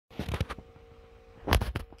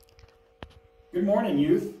Good morning,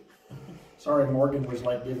 youth. Sorry, Morgan was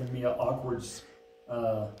like giving me an awkward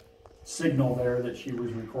signal there that she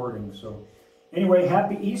was recording. So anyway,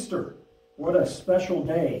 happy Easter. What a special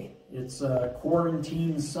day. It's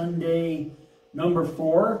Quarantine Sunday number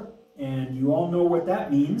 4, and you all know what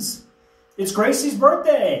that means. It's Gracie's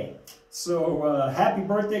birthday. So happy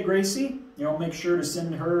birthday, Gracie. You know, make sure to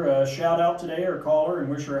send her a shout out today or call her and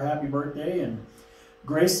wish her a happy birthday. And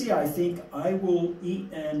Gracie, I think I will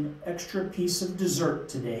eat an extra piece of dessert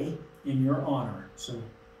today in your honor. So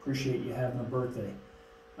appreciate you having a birthday.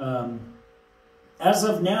 As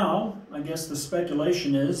of now, I guess the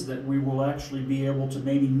speculation is that we will actually be able to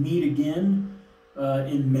maybe meet again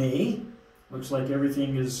in May. Looks like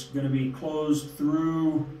everything is going to be closed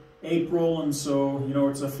through April, and so, you know,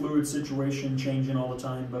 it's a fluid situation, changing all the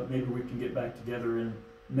time, but maybe we can get back together in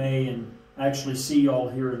May and actually see y'all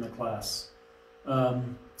here in the class.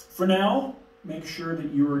 For now, make sure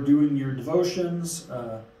that you are doing your devotions,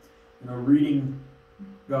 you know, reading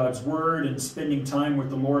God's Word and spending time with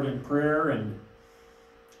the Lord in prayer. And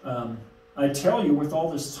I tell you, with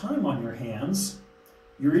all this time on your hands,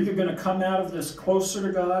 you're either going to come out of this closer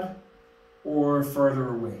to God or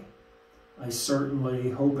farther away. I certainly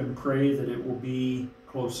hope and pray that it will be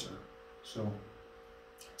closer. So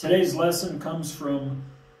today's lesson comes from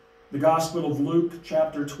the Gospel of Luke,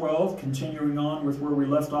 chapter 12, continuing on with where we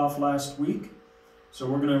left off last week. So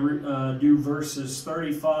we're going to do verses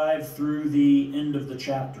 35 through the end of the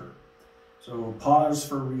chapter. So pause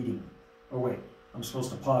for reading. Oh wait, I'm supposed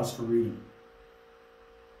to pause for reading.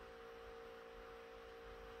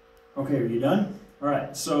 Okay, are you done? All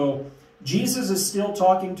right, so Jesus is still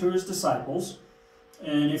talking to his disciples.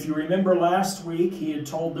 And if you remember last week, he had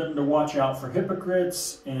told them to watch out for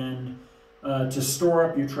hypocrites and to store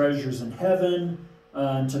up your treasures in heaven,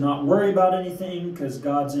 and to not worry about anything because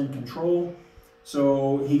God's in control.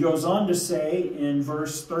 So he goes on to say in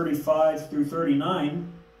verse 35 through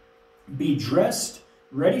 39, "Be dressed,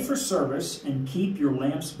 ready for service, and keep your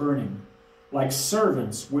lamps burning, like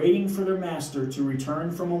servants waiting for their master to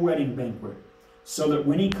return from a wedding banquet, so that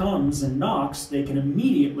when he comes and knocks, they can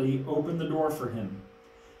immediately open the door for him.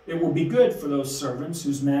 It will be good for those servants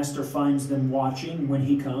whose master finds them watching when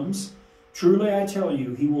he comes. Truly I tell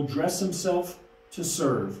you, he will dress himself to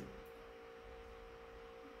serve.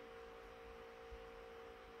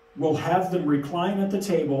 Will have them recline at the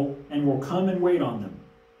table and will come and wait on them."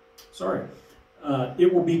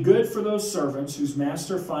 It will be good for those servants whose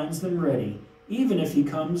master finds them ready, even if he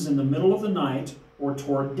comes in the middle of the night or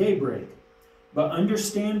toward daybreak. But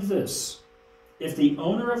understand this, if the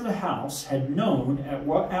owner of the house had known at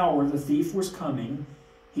what hour the thief was coming,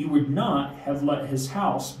 he would not have let his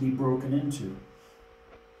house be broken into.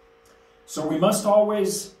 So we must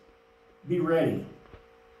always be ready.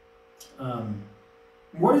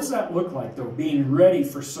 What does that look like, though, being ready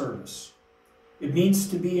for service? It means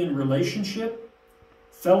to be in relationship,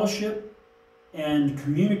 fellowship, and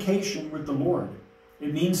communication with the Lord.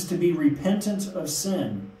 It means to be repentant of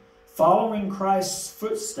sin, following Christ's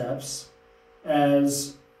footsteps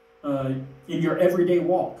as in your everyday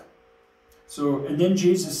walk. So, and then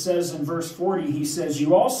Jesus says in verse 40, he says,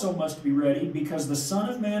 "You also must be ready, because the Son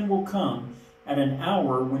of Man will come at an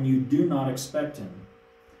hour when you do not expect him."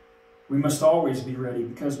 We must always be ready,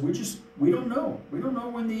 because we don't know. We don't know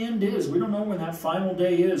when the end is. We don't know when that final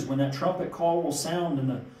day is, when that trumpet call will sound and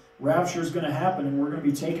the rapture is going to happen and we're going to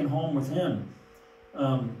be taken home with him.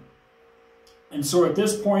 And so at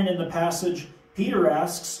this point in the passage, Peter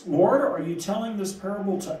asks, "Lord, are you telling this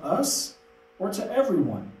parable to us or to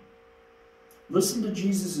everyone?" Listen to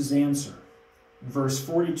Jesus' answer. In verse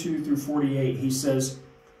 42 through 48, he says,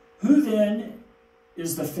 "Who then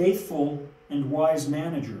is the faithful and wise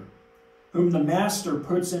manager, whom the master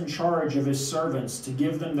puts in charge of his servants to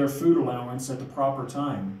give them their food allowance at the proper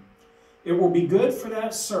time? It will be good for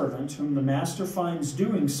that servant whom the master finds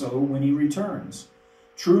doing so when he returns.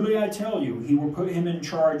 Truly I tell you, he will put him in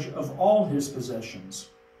charge of all his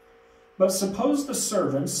possessions. But suppose the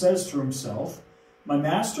servant says to himself, 'My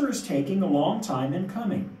master is taking a long time in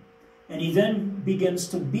coming,' and he then begins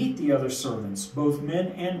to beat the other servants, both men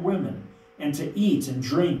and women, and to eat and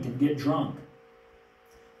drink and get drunk.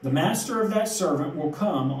 The master of that servant will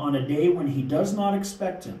come on a day when he does not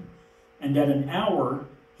expect him, and at an hour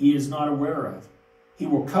he is not aware of. He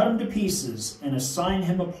will cut him to pieces and assign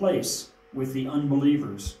him a place with the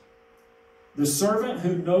unbelievers. The servant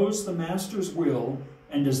who knows the master's will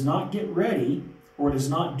and does not get ready, or does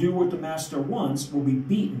not do what the master wants, will be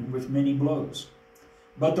beaten with many blows.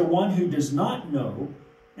 But the one who does not know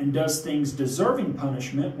and does things deserving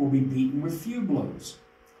punishment will be beaten with few blows.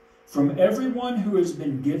 From everyone who has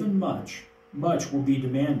been given much, much will be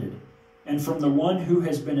demanded, and from the one who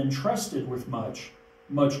has been entrusted with much,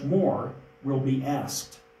 much more will be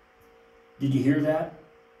asked. Did you hear that?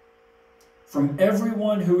 From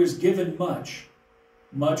everyone who is given much,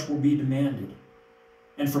 much will be demanded.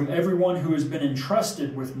 And from everyone who has been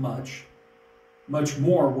entrusted with much, much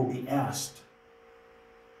more will be asked.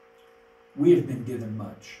 We have been given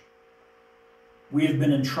much. We have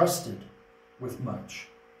been entrusted with much.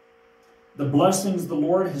 The blessings the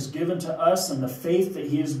Lord has given to us and the faith that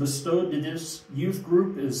He has bestowed to this youth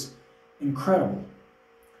group is incredible.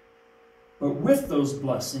 But with those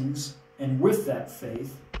blessings and with that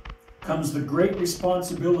faith comes the great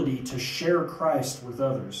responsibility to share Christ with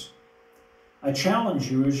others. I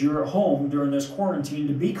challenge you as you're at home during this quarantine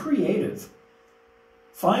to be creative.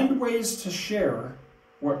 Find ways to share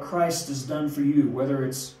what Christ has done for you, whether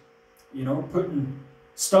it's, putting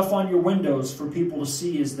stuff on your windows for people to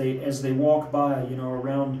see as they walk by,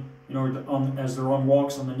 around, as they're on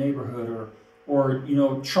walks on the neighborhood,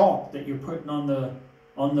 or chalk that you're putting on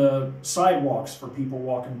the sidewalks for people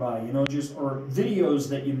walking by, or videos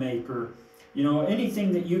that you make, or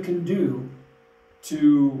anything that you can do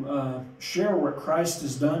to share what Christ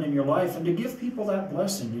has done in your life and to give people that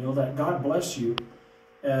blessing, that God bless you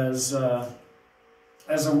as a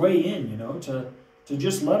way in, to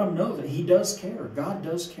just let them know that He does care. God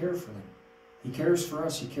does care for them. He cares for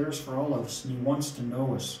us. He cares for all of us, and He wants to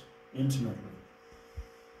know us intimately.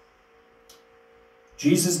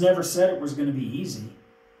 Jesus never said it was going to be easy.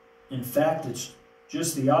 In fact, it's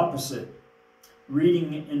just the opposite.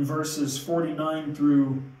 Reading in verses 49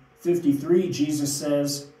 through 53, Jesus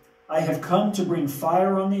says, I have come to bring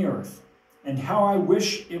fire on the earth, and how I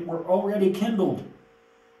wish it were already kindled.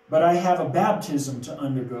 But I have a baptism to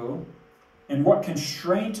undergo, and what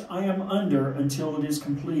constraint I am under until it is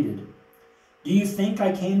completed. Do you think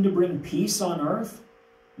I came to bring peace on earth?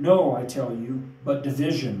 No, I tell you, but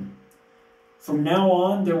division. From now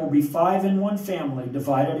on, there will be 5 in one family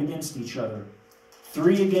divided against each other,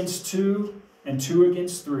 3 against 2, and 2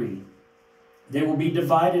 against 3. They will be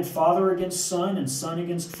divided father against son, and son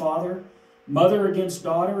against father, mother against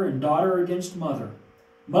daughter, and daughter against mother,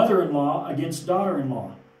 mother-in-law against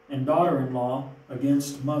daughter-in-law, and daughter-in-law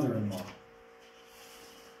against mother-in-law.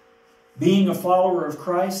 Being a follower of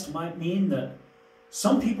Christ might mean that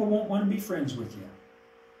some people won't want to be friends with you.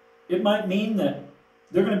 It might mean that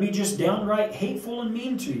they're going to be just downright hateful and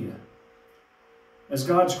mean to you. As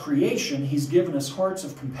God's creation, He's given us hearts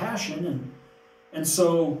of compassion, and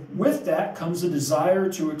so with that comes a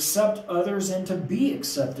desire to accept others and to be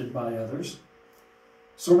accepted by others.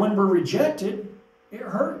 So when we're rejected, it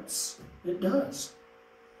hurts. It does.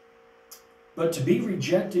 But to be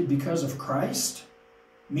rejected because of Christ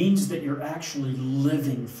means that you're actually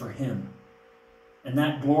living for Him, and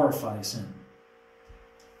that glorifies Him.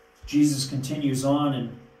 Jesus continues on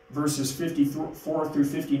in verses 54 through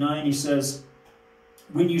 59. He says,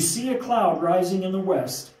 when you see a cloud rising in the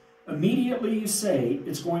west, immediately you say,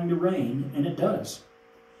 it's going to rain, and it does.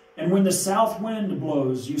 And when the south wind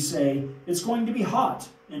blows, you say, it's going to be hot,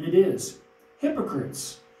 and it is.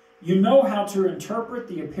 Hypocrites, you know how to interpret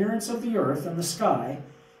the appearance of the earth and the sky.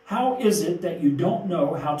 How is it that you don't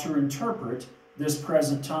know how to interpret this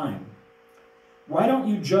present time? Why don't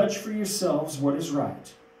you judge for yourselves what is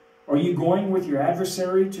right? Are you going with your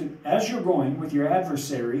adversary as you're going with your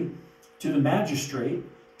adversary to the magistrate?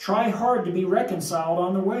 Try hard to be reconciled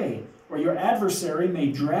on the way, or your adversary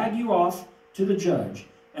may drag you off to the judge,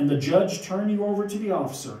 and the judge turn you over to the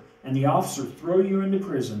officer, and the officer throw you into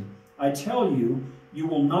prison. I tell you, you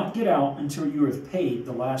will not get out until you have paid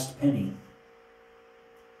the last penny.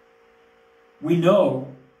 We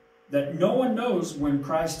know that no one knows when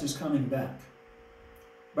Christ is coming back.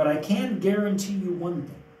 But I can guarantee you one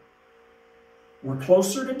thing. We're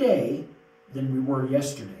closer today than we were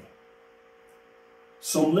yesterday.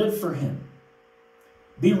 So live for Him.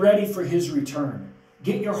 Be ready for His return.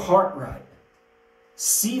 Get your heart right.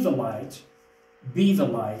 See the light. Be the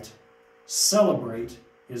light. Celebrate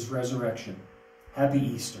His resurrection. Happy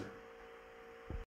Easter.